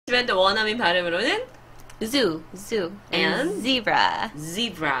그런데 원어민 발음으로는 zoo, and zebra.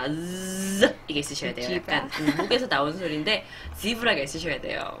 Z 이게 있으셔야 돼요. 약간 목에서 나온 소리인데 zebra가 있으셔야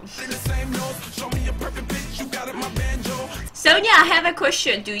돼요. Sonia, I have a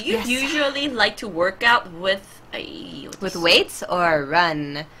question. Do you usually like to work out with weights or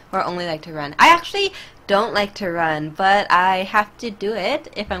run? Or only like to run? I actually don't like to run, but I have to do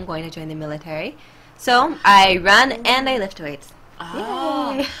it if I'm going to join the military. So I run and I lift weights.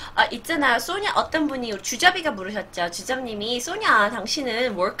 있잖아요. 소냐 어떤 분이 주잡이가 물으셨죠. 주잡님이 소냐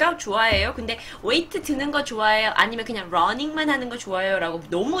당신은 워크아웃 좋아해요? 근데 웨이트 드는 거 좋아해요? 아니면 그냥 러닝만 하는 거 좋아해요? 라고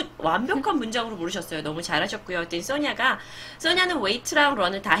너무 완벽한 문장으로 물으셨어요. 너무 잘하셨고요. 그랬더니 소냐는 웨이트랑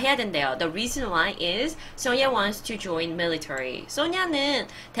런을 다 해야 된대요. The reason why is Sonia wants to join military. 소냐는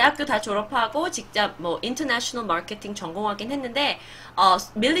대학교 다 졸업하고 직접 뭐 인터내셔널 마케팅 전공하긴 했는데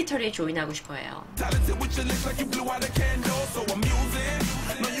밀리터리에 조인하고 싶어요.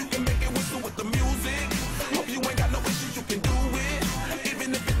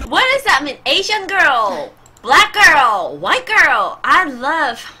 What does that mean? Asian girl, black girl, white girl.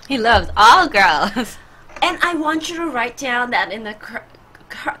 He loves all girls. And I want you to write down that in the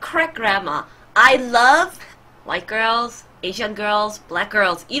correct grammar. I love white girls, Asian girls, black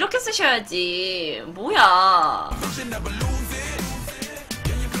girls. 이렇게 쓰셔야지. 뭐야?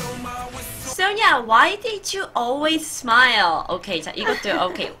 Sonia, why did you always smile? Okay, 자 이것도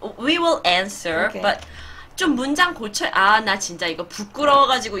okay. We will answer, okay. But 좀 문장 고쳐. 나 진짜 이거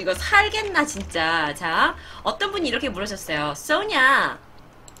부끄러워가지고 이거 살겠나 진짜. 자, 어떤 분이 이렇게 물으셨어요. Sonia,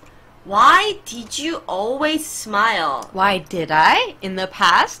 why did you always smile? Why did I? In the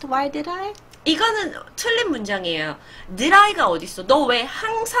past, why did I? 이거는 틀린 문장이에요. did I가 어딨어? 너 왜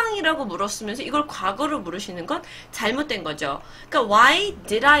항상이라고 물었으면서 이걸 과거로 물으시는 건 잘못된 거죠. 그러니까 why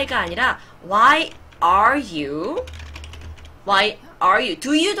did I가 아니라 why are you? Why are you?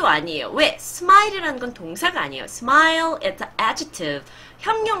 Do you도 아니에요. 왜? smile이라는 건 동사가 아니에요. smile is an adjective.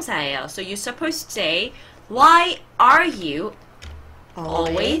 형용사예요. So you're supposed to say why are you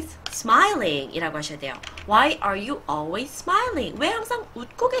always smiling 이라고 하셔야 돼요. Why are you always smiling? 왜 항상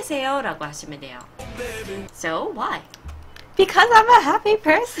웃고 계세요? 라고 하시면 돼요. So, why? Because I'm a happy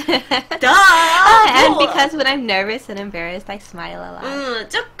person. Duh! And because when I'm nervous and embarrassed, I smile a lot.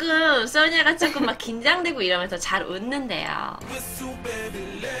 조금, 소냐가 조금 막 긴장되고 이러면서 잘 웃는데요.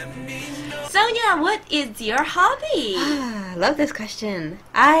 Sonia, what is your hobby? I love this question.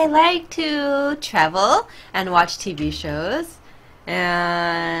 I like to travel and watch TV shows.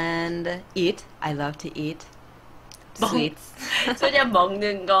 And eat. I love to eat sweets. 소냐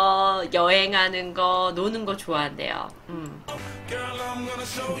먹는 거, 여행하는 거, 노는 거 좋아한대요.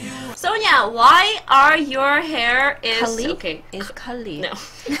 Sonia, why are your hair is curly? Okay. Is curly. No.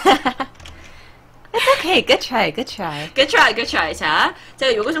 It's okay. Good try. Good try. Good try. Good try. 자,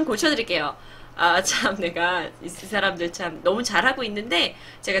 제가 요거 좀 고쳐드릴게요. 참 내가 이 사람들 참 너무 잘하고 있는데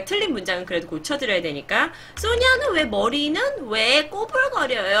제가 틀린 문장은 그래도 고쳐드려야 되니까 소냐는 왜 머리는 왜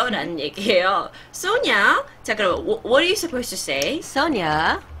꼬불거려요? 라는 얘기예요. 소냐, 자 그럼 what are you supposed to say?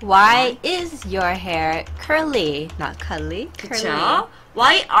 Sonia, why is your hair curly? Not curly. 그쵸?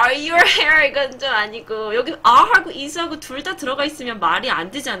 Why are your hair? 이건 좀 아니고 여기 are하고 is하고 둘 다 들어가 있으면 말이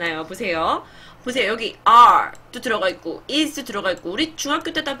안 되잖아요. 보세요. 여기 are도 들어가 있고 is도 들어가 있고 우리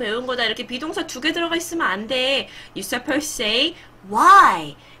중학교 때 다 배운 거다. 이렇게 비동사 두 개 들어가 있으면 안 돼. You supposed to say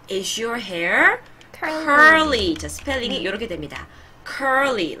why is your hair curly? 자 스펠링이 이렇게 됩니다.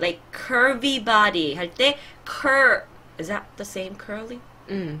 Curly, like curvy body 할 때 is that the same curly?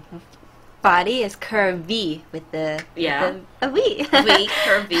 Body is curvy with the a V. V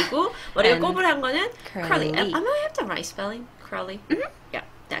curvy고 머리가 꼬불한 거는 curly. Am I have the right spelling? Curly. Yeah.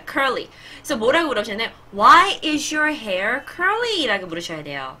 curly. 그래서 뭐라고 물으셨나요? Why is your hair curly? 라고 물으셔야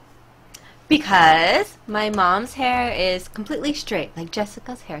돼요. Because my mom's hair is completely straight, like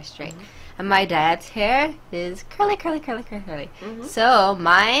Jessica's hair straight. And my dad's hair is curly. So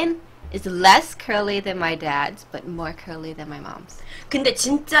mine is less curly than my dad's, but more curly than my mom's. 근데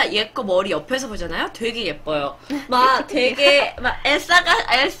진짜 얘 거 머리 옆에서 보잖아요? 되게 예뻐요. 막 되게 막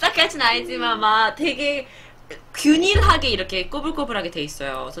엘사까지는 아니지만 막 되게 균일하게 이렇게 꼬불꼬불하게 돼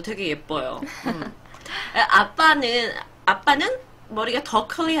있어요. 그래서 되게 예뻐요. 아빠는 머리가 더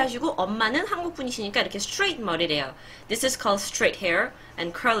curly하시고 엄마는 한국 분이시니까 이렇게 straight 머리래요. This is called straight hair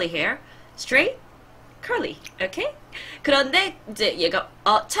and curly hair. Straight, curly. Okay? 그런데 이제 얘가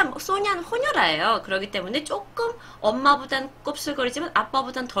참 소냐는 호녀라예요. 그렇기 때문에 조금 엄마보단 곱슬거리지만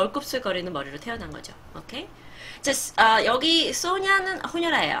아빠보단 덜 곱슬거리는 머리로 태어난 거죠. 오케이? 자, 여기 소냐는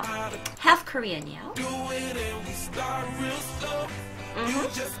호녀라예요. Half Korean이에요.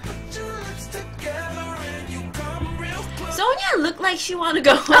 Sonia looked like she want to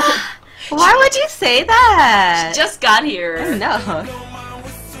go home. Why would you say that? She just got here. No.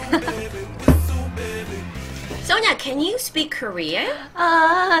 Sonia, can you speak Korean?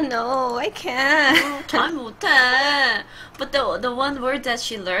 No, I can't. 잘 못해. But the one word that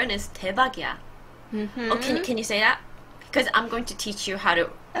she learned is 대박이야. Oh, can you say that? Because I'm going to teach you how to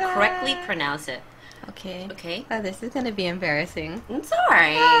correctly pronounce it. Okay. Okay? Oh, this is gonna be embarrassing. It's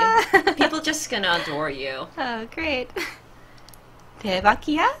alright. People just gonna adore you. Oh, great.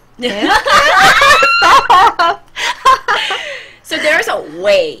 대박이야? So there's a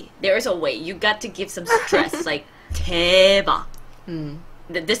way. You got to give some stress. Like 대박.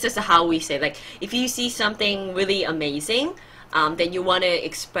 This is how we say. Like if you see something really amazing, then you want to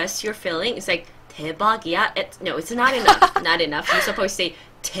express your feeling. It's like 대박이야. No, it's not enough. Not enough. You're supposed to say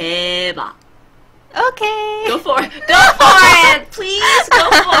대박. Okay. Go for it. Go for it. Please go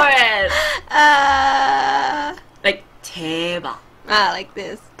for it. Like 대박. Like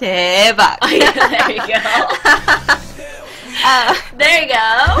this. 대박. Oh, yeah, there you go. There you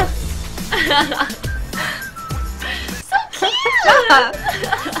go. So cute.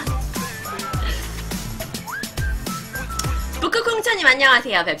 북극공차님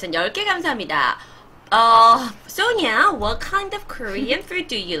안녕하세요. 별풍선 10개 감사합니다. Sonia, what kind of Korean food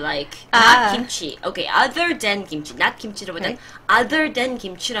do you like? Not kimchi. Okay, other than kimchi. Not kim치로보단 other than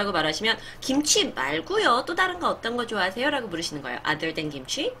kim치라고 말하시면 김치 말고요. 또 다른 거 어떤 거 좋아하세요? 라고 물으시는 거예요. Other than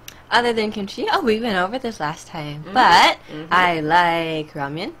kimchi? Other than kimchi? Oh, we went over this last time. But I like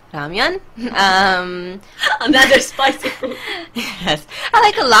ramen. Another spicy food. Yes. I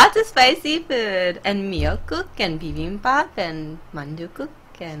like lots of spicy food. And miyeokguk and bibimbap and mandukguk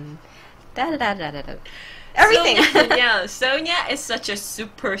and da-da-da-da-da-da. Everything. Sonia is such a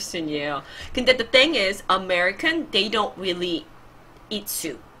soup person이에요. 근데 the thing is, American, they don't really eat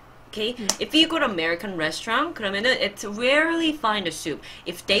soup. Okay? If you go to American restaurant, 그러면은 it's rarely find a soup.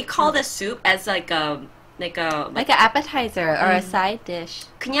 If they call the soup as like an appetizer or a side dish.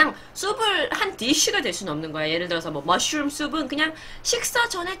 그냥 숲을 한 디쉬가 될 수는 없는 거야. 예를 들어서 뭐 머쉬룸 숲은 그냥 식사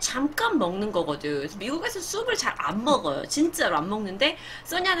전에 잠깐 먹는 거거든. 그래서 미국에서 숲을 잘 안 먹어요. 진짜로 안 먹는데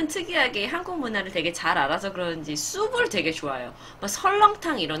소냐는 특이하게 한국 문화를 되게 잘 알아서 그런지 숲을 되게 좋아해요. 막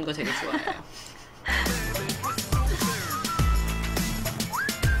설렁탕 이런 거 되게 좋아해요.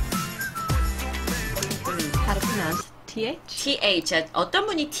 How to pronounce TH? TH. 어떤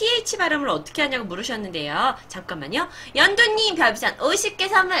분이 TH 발음을 어떻게 하냐고 물으셨는데요. 잠깐만요. 연두님 별풍선 50개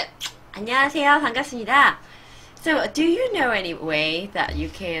선물. 안녕하세요. 반갑습니다. So, do you know any way that you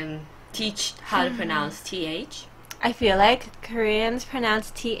can teach how to pronounce TH? I feel like Koreans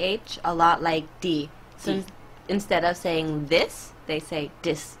pronounce TH a lot like D. So instead of saying this, they say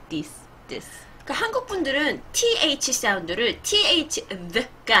this. 그러니까 한국 분들은 TH 사운드를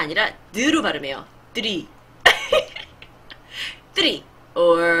TH가 아니라 느로 발음해요. three. three.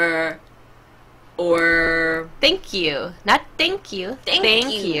 Or thank you. Not thank you. Thank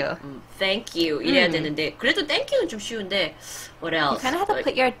you. Thank you. 이래야 되는데 그래도 thank you는 좀 쉬운데 what else? You kind of have to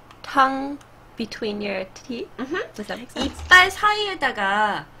put your tongue between your teeth. Does that make sense? 이빨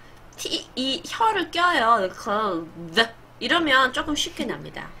사이에다가 이 혀를 껴요. 이러면 조금 쉽게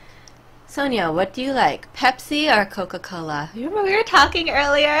납니다. Sonia, what do you like? Pepsi or Coca-Cola? You remember we were talking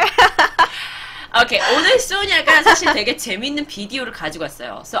earlier? 오케이, 오늘 소냐가 사실 되게 재밌는 비디오를 가지고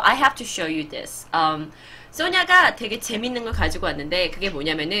왔어요. So I have to show you this. 소냐가 되게 재밌는 걸 가지고 왔는데 그게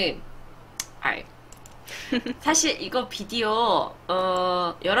뭐냐면은 사실 이거 비디오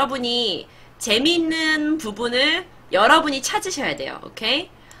여러분이 재밌는 부분을 여러분이 찾으셔야 돼요. 오케이?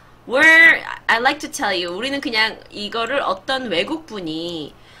 Where I like to tell you, 우리는 그냥 이거를 어떤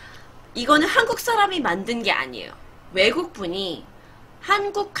외국분이 이거는 한국 사람이 만든 게 아니에요. 외국분이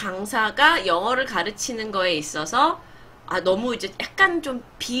한국 강사가 영어를 가르치는 거에 있어서 너무 이제 약간 좀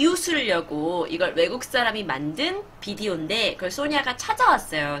비웃으려고 이걸 외국 사람이 만든 비디오인데 그걸 소냐가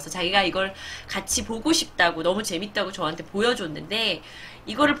찾아왔어요. 그래서 자기가 이걸 같이 보고 싶다고 너무 재밌다고 저한테 보여줬는데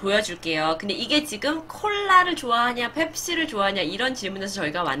이거를 보여줄게요. 근데 이게 지금 콜라를 좋아하냐 펩시를 좋아하냐 이런 질문에서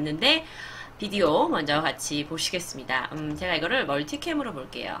저희가 왔는데 비디오 먼저 같이 보시겠습니다. 제가 이거를 멀티캠으로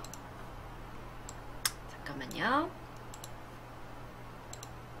볼게요. 잠깐만요.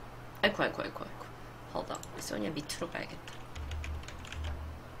 아이고. Hold on. 소냐 밑으로 가야겠다.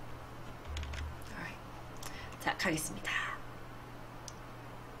 Alright. 자, 가겠습니다.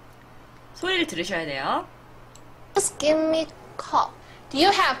 소리를 들으셔야 돼요. Just give me Coke. Do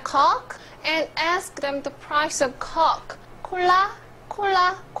you have Coke? And ask them the price of Coke. Cola.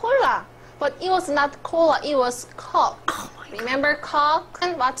 But it was not cola, it was Coke. Oh Remember Coke?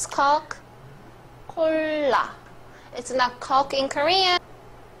 And what's Coke? Cola. It's not Coke in Korean.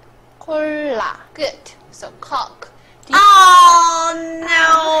 Cola. Good. So Coke. Oh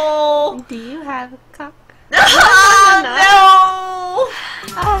no. Do you have a cock? Oh no.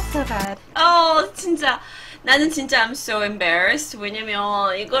 Oh, so bad. 진짜 나는 진짜 I'm so embarrassed.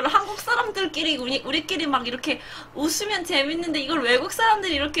 왜냐면 이걸 한국 사람들끼리 우리끼리 막 이렇게 웃으면 재밌는데 이걸 외국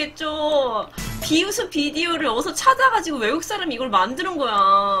사람들이 이렇게 좀 비웃음 비디오를 어디서 찾아가지고 외국 사람이 이걸 만드는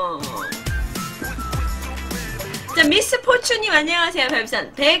거야. 자, 미스 포추님 안녕하세요.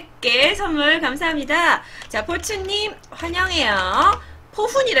 별풍선 100개 선물 감사합니다. 자, 포추님 환영해요.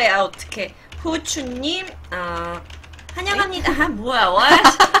 포훈이래요. 어떡해. 포추님 환영합니다. 아, 뭐야, what?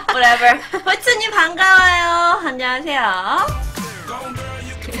 Whatever. 포추님 반가워요. 안녕하세요.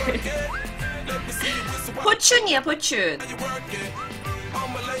 포춘이야, 포춘.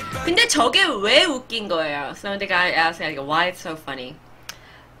 근데 저게 왜 웃긴 거예요? So the guy asked, like, why it's so funny?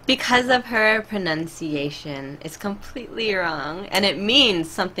 Because of her pronunciation. It's completely wrong. And it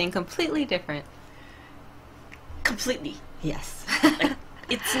means something completely different. Completely. Yes. Like,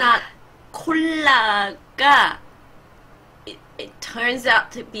 it's not 콜라가 it turns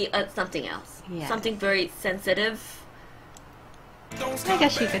out to be something else. Yeah. Something very sensitive. I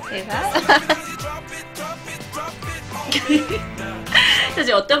guess you could say that.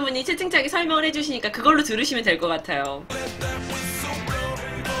 사실 어떤 분이 채팅창에 설명을 해주시니까 그걸로 들으시면 될 것 같아요.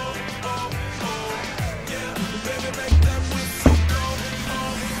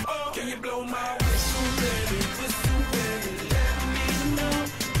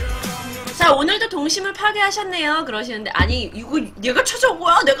 자, 오늘도 동심을 파괴하셨네요. 그러시는데, 아니, 이거 내가 찾아온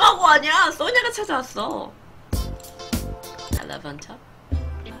거야? 내가 한 거 아니야? 소냐가 찾아왔어. I love on top.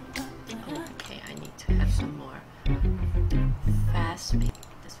 Okay, I need to have some more fast beat.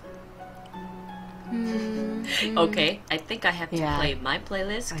 This one. Okay, I think I have to play my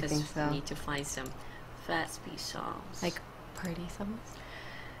playlist because I need to find some fast beat songs. Like party songs?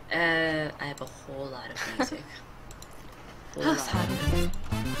 I have a whole lot of music. Oh, sorry.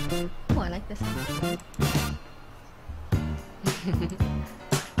 Oh, I like this one.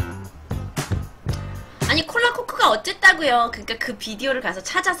 아니 콜라 코크가 어쨌다고요. 그러니까 그 비디오를 가서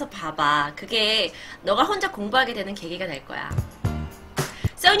찾아서 봐봐. 그게 너가 혼자 공부하게 되는 계기가 될 거야.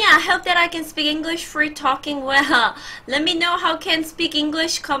 Sonia, I hope that I can speak English free talking well. Let me know how can speak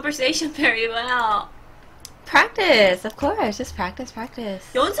English conversation very well. Practice, of course. Just practice, practice.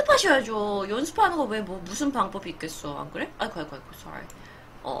 연습하셔야죠. 연습하는 거 왜 뭐 무슨 방법이 있겠어. 안 그래? 아이고, sorry.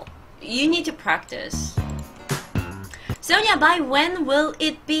 You need to practice. Sonia, by when will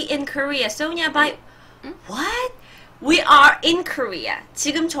it be in Korea? Sonia, by what? We are in Korea.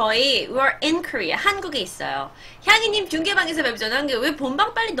 지금 저희 we are in Korea. 한국에 있어요. 향이님 중계방에서 뵙잖아. 왜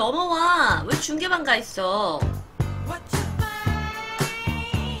본방 빨리 넘어와? 왜 중계방 가 있어?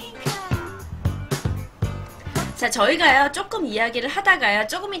 자, 저희가요 조금 이야기를 하다가요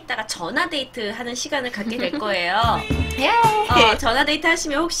조금 있다가 전화데이트 하는 시간을 갖게 될 거예요. 전화데이트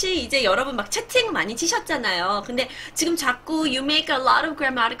하시면 혹시 이제 여러분 막 채팅 많이 치셨잖아요. 근데 지금 자꾸 you make a lot of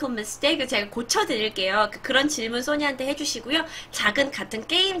grammatical mistake 제가 고쳐드릴게요. 그런 질문 소니한테 해주시고요. 작은 같은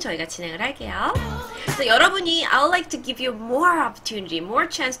게임 저희가 진행을 할게요. 그래서 여러분이 I would like to give you more opportunity, more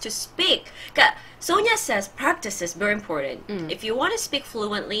chance to speak. 그러니까 Sonia says practice is very important. If you want to speak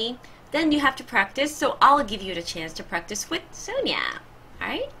fluently, then you have to practice, so I'll give you the chance to practice with Sonia.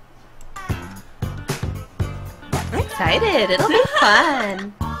 Alright? I'm excited. It'll be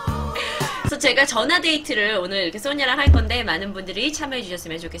fun. 그래서 제가 전화데이트를 오늘 이렇게 소니아랑 할 건데 많은 분들이 참여해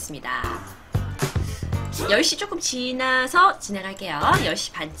주셨으면 좋겠습니다. 10시 조금 지나서 진행할게요.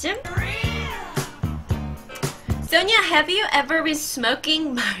 10시 반쯤. Sonia, have you ever been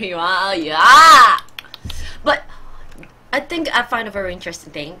smoking marijuana? Yeah! But I think I find a very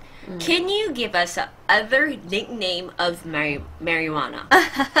interesting thing. Can you give us other nickname of marijuana?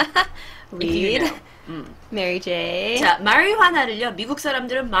 Weed. Mary J. 자, 마리화나를요. 미국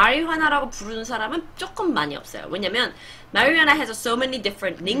사람들은 마리화나라고 부르는 사람은 조금 많이 없어요. 왜냐면 marijuana has so many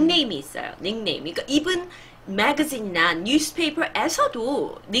different nickname이 있어요. nickname. 그러니까 even magazine나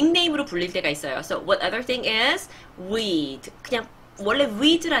newspaper에서도 닉네임으로 불릴 때가 있어요. So what other thing is weed. 그냥 원래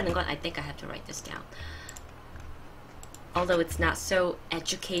weed라는 건 I think I have to write this down. Although it's not so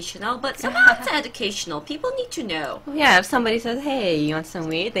educational, but somehow it's educational. People need to know. Yeah, if somebody says, hey, you want some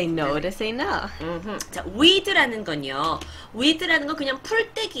weed? They know to say no. 자, weed라는 건요. weed라는 건 그냥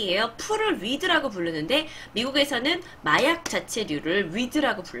풀떼기예요. 풀을 weed라고 부르는데 미국에서는 마약 자체류를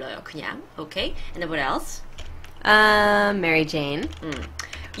weed라고 불러요. 그냥. Okay? And then what else? Mary Jane.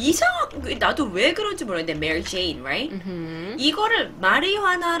 나도 왜 그런지 모르겠는데 Mary Jane, right? 이거를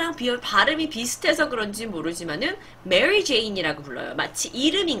마리화나랑 발음이 비슷해서 그런지 모르지만은 Mary Jane이라고 불러요. 마치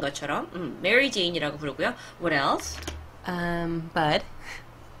이름인 것처럼 Mary Jane이라고 부르고요. What else? Bud.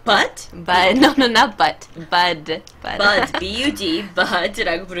 Bud? Bud. No, not but. Bud. Bud, B-U-D,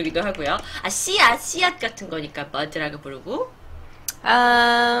 Bud라고 부르기도 하고요. 아, 씨앗 같은 거니까 Bud라고 부르고.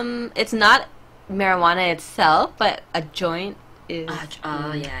 It's not marijuana itself, but a joint is.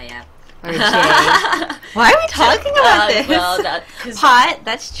 Yeah. Or J. Why are we talking about this? Well, pot.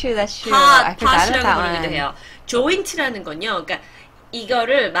 That's true. I forgot about pot이라고 that 부르기도 one. 해요. 조인트라는 건요. 그러니까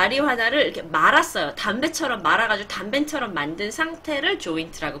이거를 마리화나를 이렇게 말았어요. 담배처럼 말아가지고 담배처럼 만든 상태를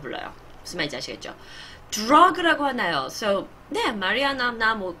조인트라고 불러요. 무슨 말인지 아시겠죠? drug라고 하나요? So, 네,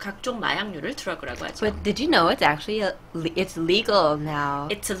 마리화나나 뭐 각종 마약류를 drug라고 하죠. But did you know it's actually it's legal now?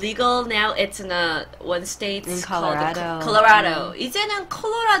 It's illegal now. It's in one state In called Colorado. Colorado. 이제는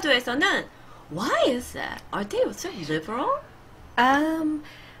콜로라도에서는 why is that? Are they so liberal?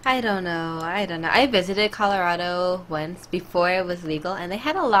 I don't know. I visited Colorado once before it was legal, and they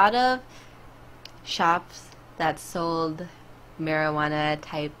had a lot of shops that sold marijuana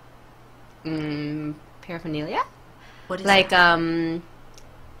type paraphernalia. What is Like that?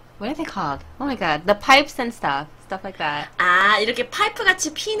 what are they called? Oh my god, the pipes and stuff like that. 아, 이렇게 파이프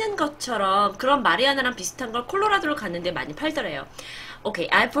같이 피는 것처럼 그런 마리아나랑 비슷한 걸 콜로라도로 갔는데 많이 팔더래요. Okay,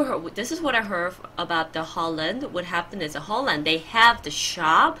 I've heard, this is what I heard about the Holland. What happened is in Holland, they have the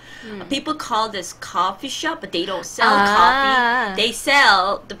shop. People call this coffee shop, but they don't sell coffee. They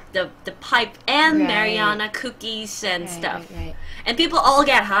sell the pipe and Right. marijuana cookies and stuff. Right. And people all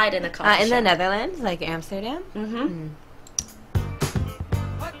get high in the coffee In shop. the Netherlands, like Amsterdam.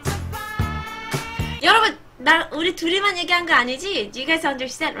 여러분, 우리 둘이만 얘기한 거 아니지? You guys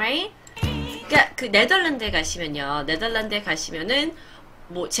understand, right? 그러니까 그 네덜란드에 가시면은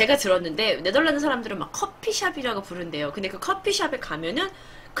뭐 제가 들었는데 네덜란드 사람들은 막 커피숍이라고 부른대요. 근데 그 커피숍에 가면은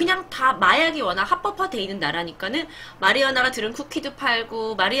그냥 다 마약이 워낙 합법화돼 있는 나라니까는 마리아나가 들은 쿠키도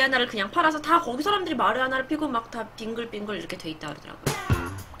팔고 마리아나를 그냥 팔아서 다 거기 사람들이 마리아나를 피고 막 다 빙글빙글 이렇게 돼 있다 그러더라고요.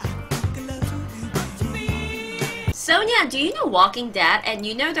 Sonya, do you know Walking Dead? And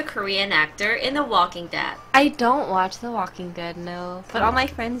you know the Korean actor in The Walking Dead? I don't watch The Walking Dead, no. But all my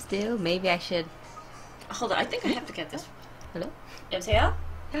friends do. Maybe I should. Hold on, I think I have to get this. Hello? 여보세요?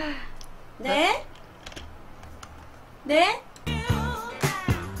 네? 네?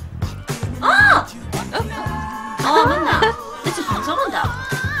 맞나? 나 지금 방송한다.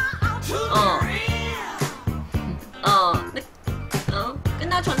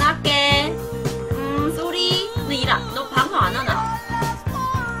 끝나고 전화할게. 쏘리. 너 방송 안 하나?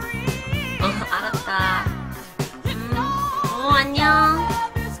 알았다. 안녕.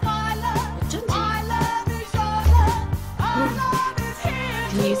 어쩐지.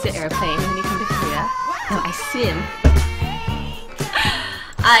 Do you use the airplane when you come to Korea? No, I swim.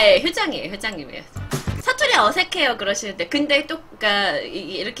 예, 효장님이에요. 사투리 어색해요, 그러시는데. 근데 또, 그니까,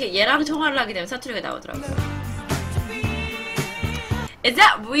 이렇게 얘랑 통화를 하게 되면 사투리가 나오더라고요. Is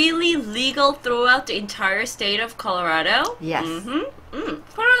that really legal throughout the entire state of Colorado? Yes.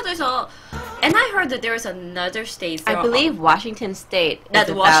 콜로라도에서, and I heard that there is another state. I believe Washington State is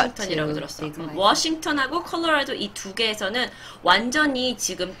나도 about 워싱턴이라고 to 들었어. legalize. 워싱턴하고 콜로라도 이 두 개에서는 완전히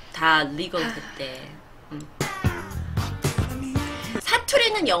지금 다 legal 됐대.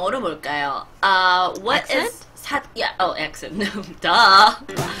 사투리는 영어로 뭘까요? What Accent? is accent. Duh.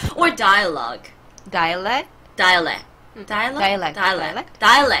 Or dialogue. Dialect? Dialect.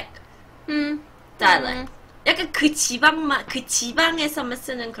 Dialect. 약간 그 지방에서만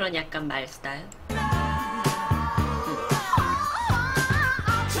쓰는 그런 약간 말 스타일.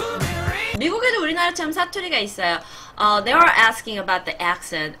 미국에도 우리나라처럼 사투리가 있어요. They were asking about the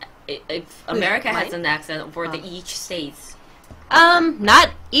accent. If America has an accent for the each states.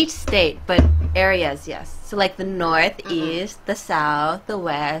 Not each state, but areas, yes. So like the Northeast, the South, the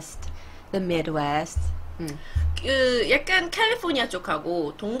West, the Midwest. 그 약간 캘리포니아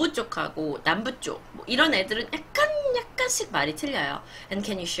쪽하고 동부 쪽하고 남부 쪽 뭐 이런 애들은 약간씩 말이 틀려요. And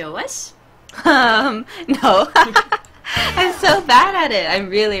can you show us? No. I'm so bad at it. I'm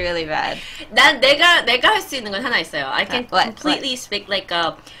really, really bad. 난 내가 할 수 있는 건 하나 있어요. I can What? completely speak like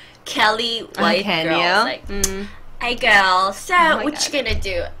a Kelly white can girl. you? Like, hey girl, so my what God. you gonna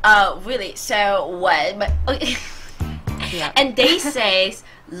do? Really? So what? But, okay. Yeah. And they say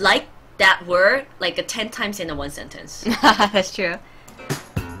like that word like 10 times in one sentence. That's true.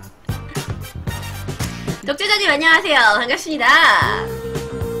 독재자님 안녕하세요. 반갑습니다.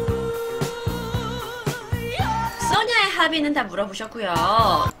 소냐의 합의는 다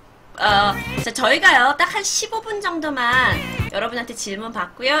물어보셨고요. 자, 저희가요 딱 한 15분 정도만 여러분한테 질문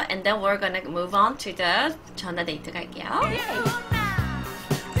받고요. And then we're gonna move on to the 전화 데이트 갈게요.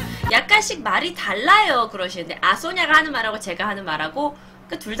 약간씩 말이 달라요 그러시는데 소냐가 하는 말하고 제가 하는 말하고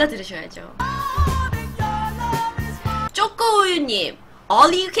둘 다 들으셔야죠. 쪼꼬우유님, All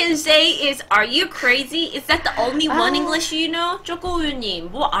you can say is Are you crazy? Is that the only one English you know?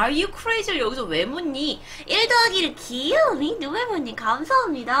 쪼꼬우유님 뭐 Are you crazy를 여기서 왜 묻니? 1 더하기를 귀여움이 누구해보니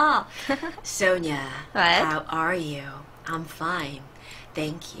감사합니다. Sonia, What? how are you? I'm fine.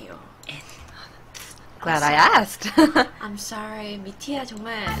 Thank you. And Glad I asked. I'm sorry. 미티야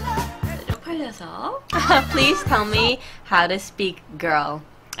정말 쪽팔려서. Please tell me how to speak girl.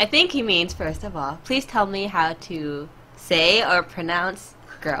 I think he means, first of all, please tell me how to say or pronounce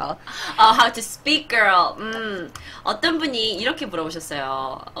girl. How to speak girl. 어떤 분이 이렇게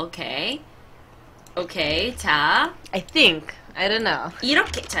물어보셨어요. 오케이. 자, I think. I don't know.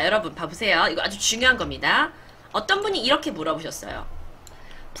 이렇게. 자, 여러분 봐보세요. 이거 아주 중요한 겁니다. 어떤 분이 이렇게 물어보셨어요.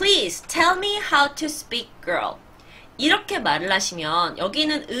 Please tell me how to speak girl. 이렇게 말을 하시면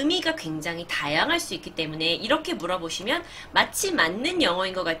여기는 의미가 굉장히 다양할 수 있기 때문에 이렇게 물어보시면 마치 맞는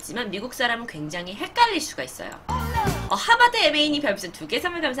영어인 것 같지만 미국 사람은 굉장히 헷갈릴 수가 있어요. 하버드 MA님 별풍선 2개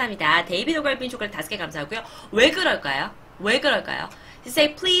선물 감사합니다. 데이비드 오갈빈 초콜릿 5개 감사하고요. 왜 그럴까요?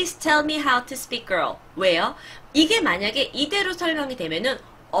 Say please tell me how to speak girl. 왜요? 이게 만약에 이대로 설명이 되면은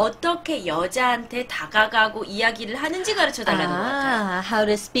어떻게 여자한테 다가가고 이야기를 하는지 가르쳐 달라는 것 같아요. How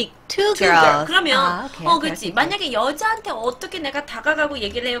to speak to girls. 그러면 okay, 그렇지. okay. 만약에 여자한테 어떻게 내가 다가가고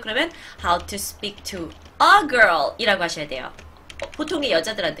얘기를 해요? 그러면 how to speak to a girl 이라고 하셔야 돼요. 보통의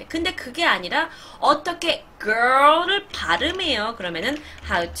여자들한테. 근데 그게 아니라 어떻게 girl을 발음해요. 그러면은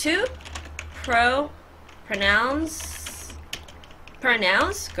how to pronounce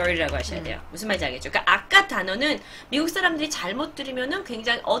girl이라고 하셔야 돼요. 무슨 말인지 알겠죠? 그러니까 아까 단어는 미국 사람들이 잘못 들으면은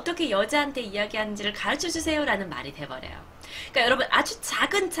굉장히 어떻게 여자한테 이야기하는지를 가르쳐 주세요라는 말이 돼버려요. 그러니까 여러분 아주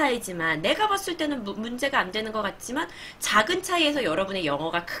작은 차이지만 내가 봤을 때는 문제가 안 되는 것 같지만 작은 차이에서 여러분의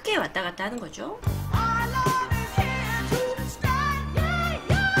영어가 크게 왔다 갔다 하는 거죠.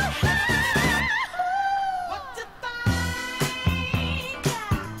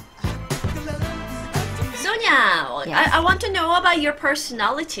 Sonia, Yes. I want to know about your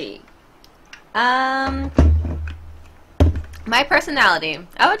personality. My personality,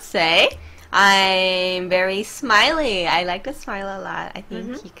 I would say I'm very smiley. I like to smile a lot. I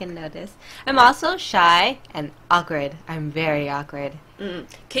think you can notice. I'm also shy and awkward. I'm very awkward.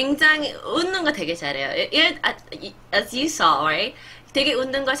 굉장히 웃는 거 되게 잘해요. As you saw, right? 되게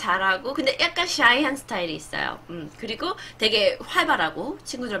웃는 거 잘하고 근데 약간 shy한 스타일이 있어요. 그리고 되게 활발하고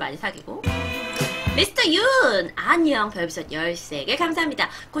친구들 많이 사귀고. 미스터 윤! 안녕! 별풍선 13개 감사합니다.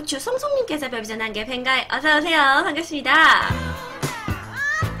 고추 송송님께서 별풍선 1개 팬가이 어서오세요. 반갑습니다.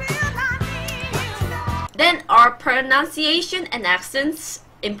 Then are pronunciation and accents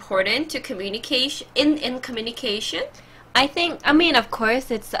important to communication in communication? I mean, of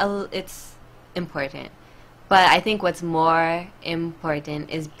course, it's important, but I think what's more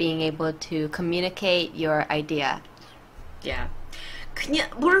important is being able to communicate your idea. Yeah. 그냥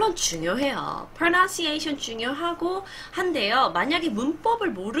물론 중요해요. pronunciation 중요하고 한데요. 만약에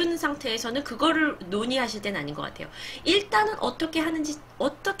문법을 모르는 상태에서는 그거를 논의하실 때는 아닌 것 같아요. 일단은 어떻게 하는지,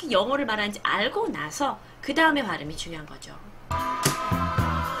 어떻게 영어를 말하는지 알고 나서 그 다음에 발음이 중요한 거죠.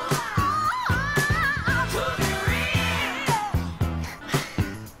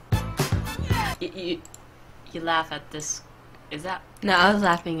 You laugh at this. Is that? No, I was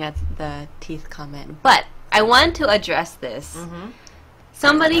laughing at the teeth comment, but I want to address this.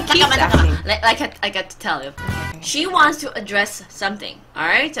 Somebody keeps asking. I got to tell you. She wants to address something.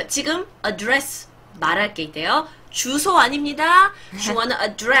 Alright? 자, 지금 address 말할 게 있대요. 주소 아닙니다. She wanna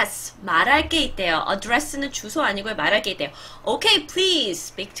address 말할 게 있대요. address는 주소 아니고요. 말할 게 있대요. Okay, please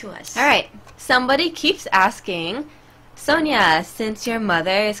speak to us. Alright. Somebody keeps asking, Sonia, since your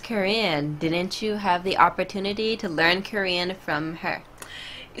mother is Korean, didn't you have the opportunity to learn Korean from her?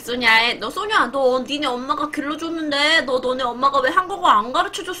 소냐, 너 니네 엄마가 길러줬는데 너네 엄마가 왜 한국어 안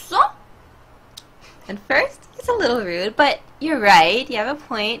가르쳐줬어? At first, it's a little rude, but you're right. You have a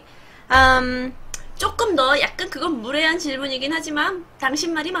point. 조금 더 약간 그건 무례한 질문이긴 하지만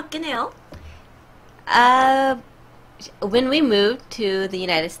당신 말이 맞긴 해요. When we moved to the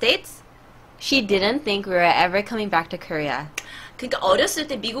United States, she didn't think we were ever coming back to Korea. 그러니까 어렸을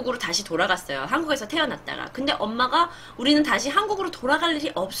때 미국으로 다시 돌아갔어요. 한국에서 태어났다가. 근데 엄마가 우리는 다시 한국으로 돌아갈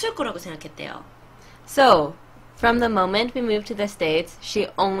일이 없을 거라고 생각했대요. So, from the moment we moved to the States, she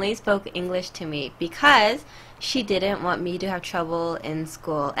only spoke English to me because she didn't want me to have trouble in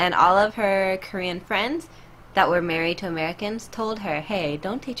school. And all of her Korean friends that were married to Americans told her, hey,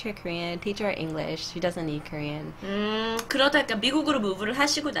 don't teach her Korean, teach her English. She doesn't need Korean. 그러다가 미국으로 무브를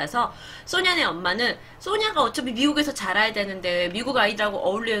하시고 나서 소냐네 엄마는 소냐가 어차피 미국에서 자라야 되는데 미국 아이들하고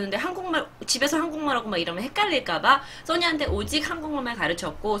어울리는데 한국말 집에서 한국말하고 막 이러면 헷갈릴까봐 소냐한테 오직 한국말만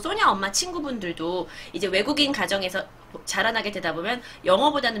가르쳤고 소냐 엄마 친구분들도 이제 외국인 가정에서 자라나게 되다 보면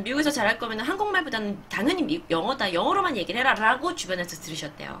영어보다는 미국에서 자랄 거면 한국말보다는 당연히 영어다 영어로만 얘기를 해라 라고 주변에서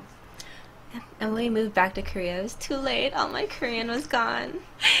들으셨대요. And when we moved back to Korea, it was too late. All my Korean was gone.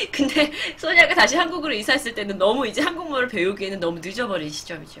 근데 소냐가 다시 한국으로 이사했을 때는 너무 이제 한국말을 배우기에는 너무 늦어버린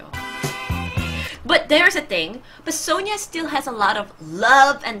시점이죠. But there's a thing. But Sonya still has a lot of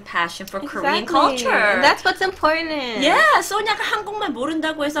love and passion for Korean culture. And that's what's important. Yeah, 소냐가 한국말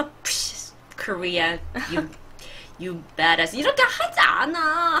모른다고 해서 Korea, you badass 이렇게 하지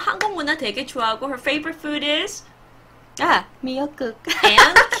않아. 한국 문화 되게 좋아하고 her favorite food is 미역국.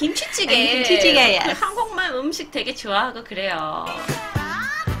 and 김치찌개. And 김치찌개, yes. 한국말 음식 되게 좋아하고 그래요.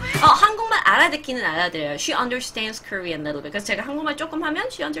 한국말 알아듣기는 알아들어요. She understands Korean a little bit. 그래서 제가 한국말 조금 하면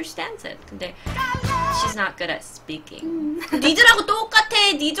she understands it. 근데 she's not good at speaking. 니들하고 똑같아.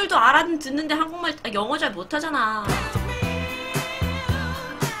 니들도 알아듣는데 한국말, 영어 잘 못하잖아.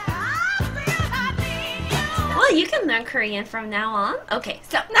 Well, you can learn Korean from now on. Okay,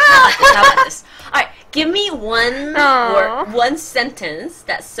 so how about this? All right, give me one word, one sentence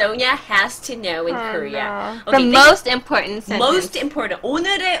that Sonya has to know in Korea. Okay, the most important sentence. Most important.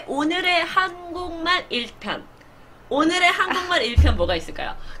 오늘의 한국말 1편. 오늘의 한국말 1편 뭐가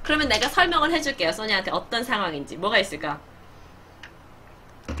있을까요? 그러면 내가 설명을 해줄게요. 소냐한테 어떤 상황인지. 뭐가 있을까?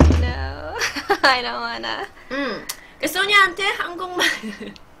 No, I don't wanna. 소냐한테 한국말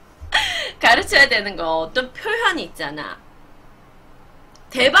가르쳐야 되는 거 어떤 표현이 있잖아.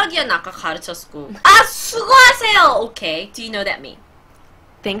 대박이야 나 아까 가르쳤고. 수고하세요. Okay. Do you know that mean?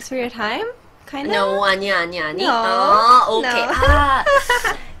 Thanks for your time? Kind of? No, 아니. No. Okay.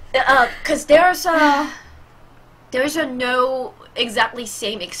 No. Because there's a no exactly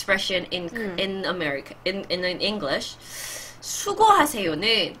same expression in America in English.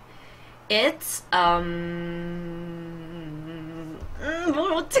 수고하세요는 it's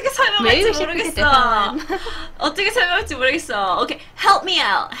뭘 어떻게 설명할지 모르겠어. 어떻게 설명할지 모르겠어. Okay, help me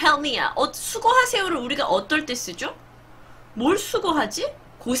out. 수고하세요를 우리가 어떨 때 쓰죠? 뭘 수고하지?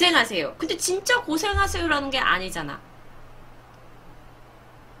 고생하세요. 근데 진짜 고생하세요라는 게 아니잖아.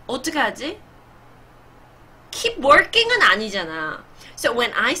 어떻게 하지? Keep working은 아니잖아. So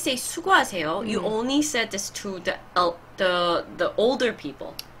when I say 수고하세요, you only said this to the older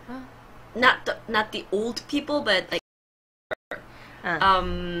people. Not the old people, but like.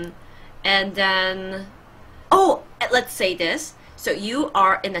 And then, let's say this. So you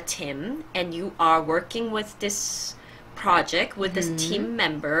are in a team and you are working with this project with this team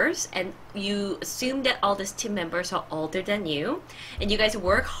members, and you assume that all these team members are older than you, and you guys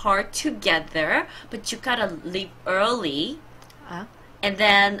work hard together, but you gotta leave early. And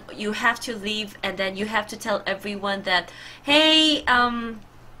then you have to leave, and then you have to tell everyone that, hey,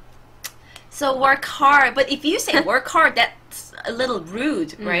 so work hard. But if you say work hard, that's a little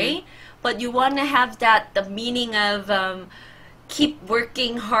rude, right? But you want to have the meaning of keep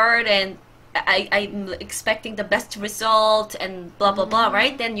working hard, and I'm expecting the best result, and blah blah blah,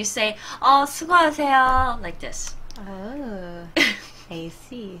 right? Then you say, 수고하세요, like this. Oh, I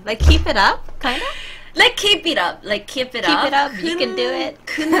see. Like keep it up, kind of. Like keep it up. Keep it up. You can do it.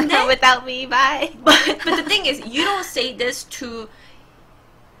 Without me, bye. But the thing is, you don't say this to.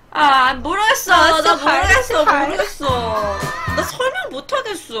 모르겠어. 나 모르겠어. 나 설명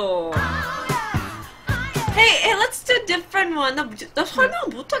못하겠어. Hey, let's do a different one. 나 설명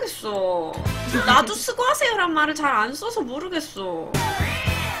못하겠어. 나도 수고하세요란 말을 잘 안 써서 모르겠어.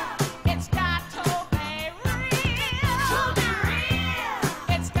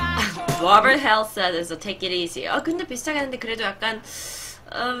 Robert Hell said, so take it easy. 근데 비슷하게 하는데 그래도 약간,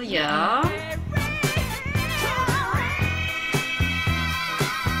 yeah.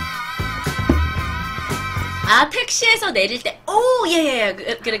 택시에서 내릴 때, yeah,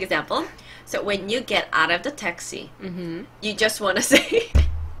 good example. So when you get out of the taxi, you just want to say,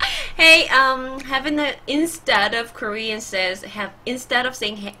 hey, instead of Korean says, instead of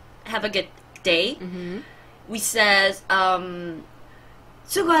saying have a good day, we says,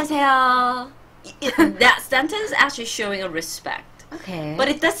 수고하세요. That sentence is actually showing a respect. Okay. But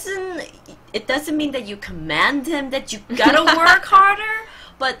it doesn't mean that you command him that you gotta work harder.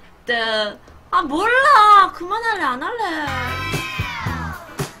 But 몰라. 그만할래, 안 할래.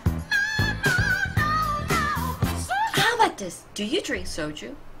 How about this? Do you drink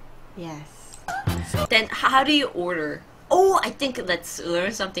soju? Yes. Then how do you order? I think let's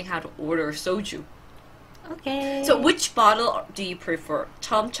learn something how to order soju. Okay. So which bottle do you prefer?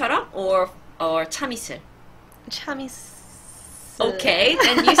 처음처럼 or 참이슬? 참이슬. Okay,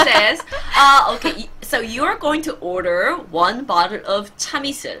 then you says, okay, so you're going to order one bottle of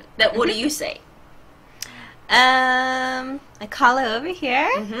참이슬. Then what do you say? I call her over here,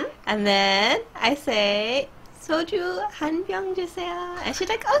 Mhm. and then I say, 소주 한 병 주세요. And she's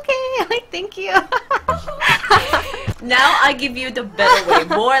like, okay. I'm like, thank you. Now I give you the better way,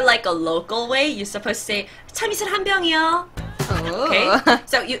 more like a local way. You're supposed to say, 참이슬 한 병이요. Okay,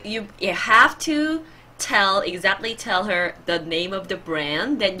 so you have to tell her the name of the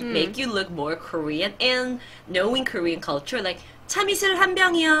brand, then make you look more Korean and knowing Korean culture, like 참이슬 한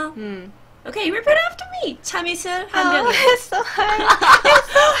병이요. Okay, repeat after me. 참이슬 한 병이요. It's so hard.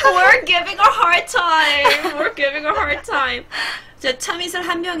 We're giving her a hard time. We're giving her a hard time. 자, 참이슬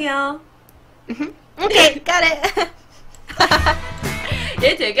한 병이요. Okay, got it.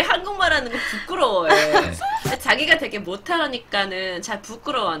 얘 되게 한국말 하는 거 부끄러워해. 자기가 되게 못하니까는 잘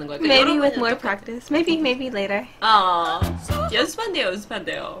부끄러워하는 거야. 그러니까 Maybe with 여러분은 more 좀- practice. Maybe later.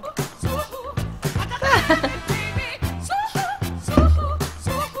 연습한대요.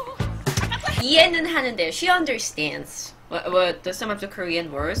 이해는 하는데요. She understands what some of the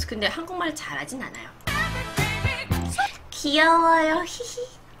Korean words. 근데 한국말 잘하진 않아요. 귀여워요. 히히.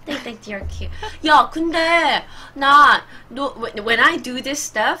 They think you're cute. 야, 근데 when I do this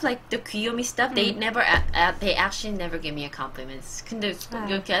stuff, like the 귀요미 stuff, they they actually never give me a compliments. 근데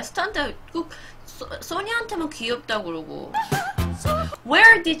여기 게스트한테 꼭 소니한테만 귀엽다고 그러고.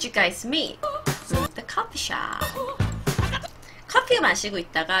 Where did you guys meet? The coffee shop. 커피 마시고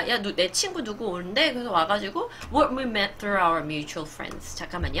있다가 야, 내 친구 누구 오는데? 그래서 와가지고 we met through our mutual friends.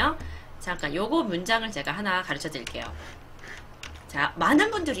 잠깐만요. 잠깐 요거 문장을 제가 하나 가르쳐 드릴게요. 자,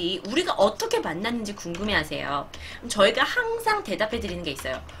 많은 분들이 우리가 어떻게 만났는지 궁금해하세요. 그럼 저희가 항상 대답해 드리는 게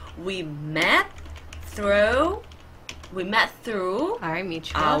있어요. We met through Our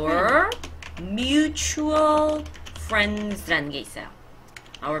mutual our mutual friends라는 게 있어요.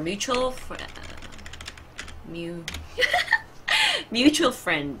 Our mutual mutual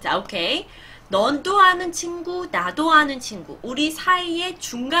friend. 오케이. 너도 아는 친구, 나도 아는 친구, 우리 사이에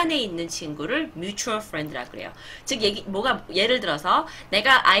중간에 있는 친구를 mutual friend라고 그래요. 즉 예를 들어서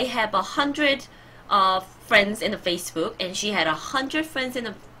내가 I have 100 friends in the Facebook and she had 100 friends in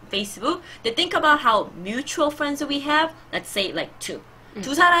the Facebook. Then think about how mutual friends we have. Let's say like two.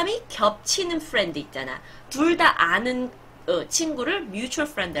 두 사람이 겹치는 friend 있잖아. 둘 다 아는 친구를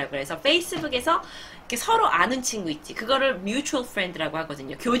mutual friend라고 해서 페이스북에서 서로 아는 친구 있지. 그거를 mutual friend라고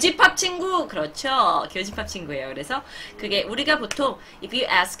하거든요. 교집합 친구, 그렇죠. 교집합 친구예요. 그래서 그게 우리가 보통 if you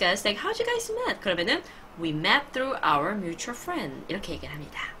ask us like how'd you guys met? 그러면은 we met through our mutual friend 이렇게 얘기를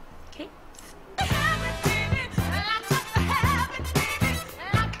합니다. 오케이?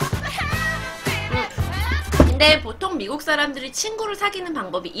 근데 보통 미국 사람들이 친구를 사귀는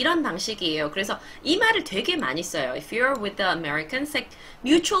방법이 이런 방식이에요. 그래서 이 말을 되게 많이 써요. If you're with the Americans, like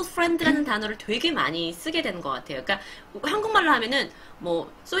mutual friend라는 단어를 되게 많이 쓰게 되는 것 같아요. 그러니까 한국말로 하면은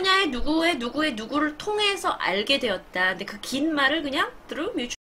뭐 소냐의 누구의 누구를 통해서 알게 되었다. 근데 그 긴 말을 그냥 through mutual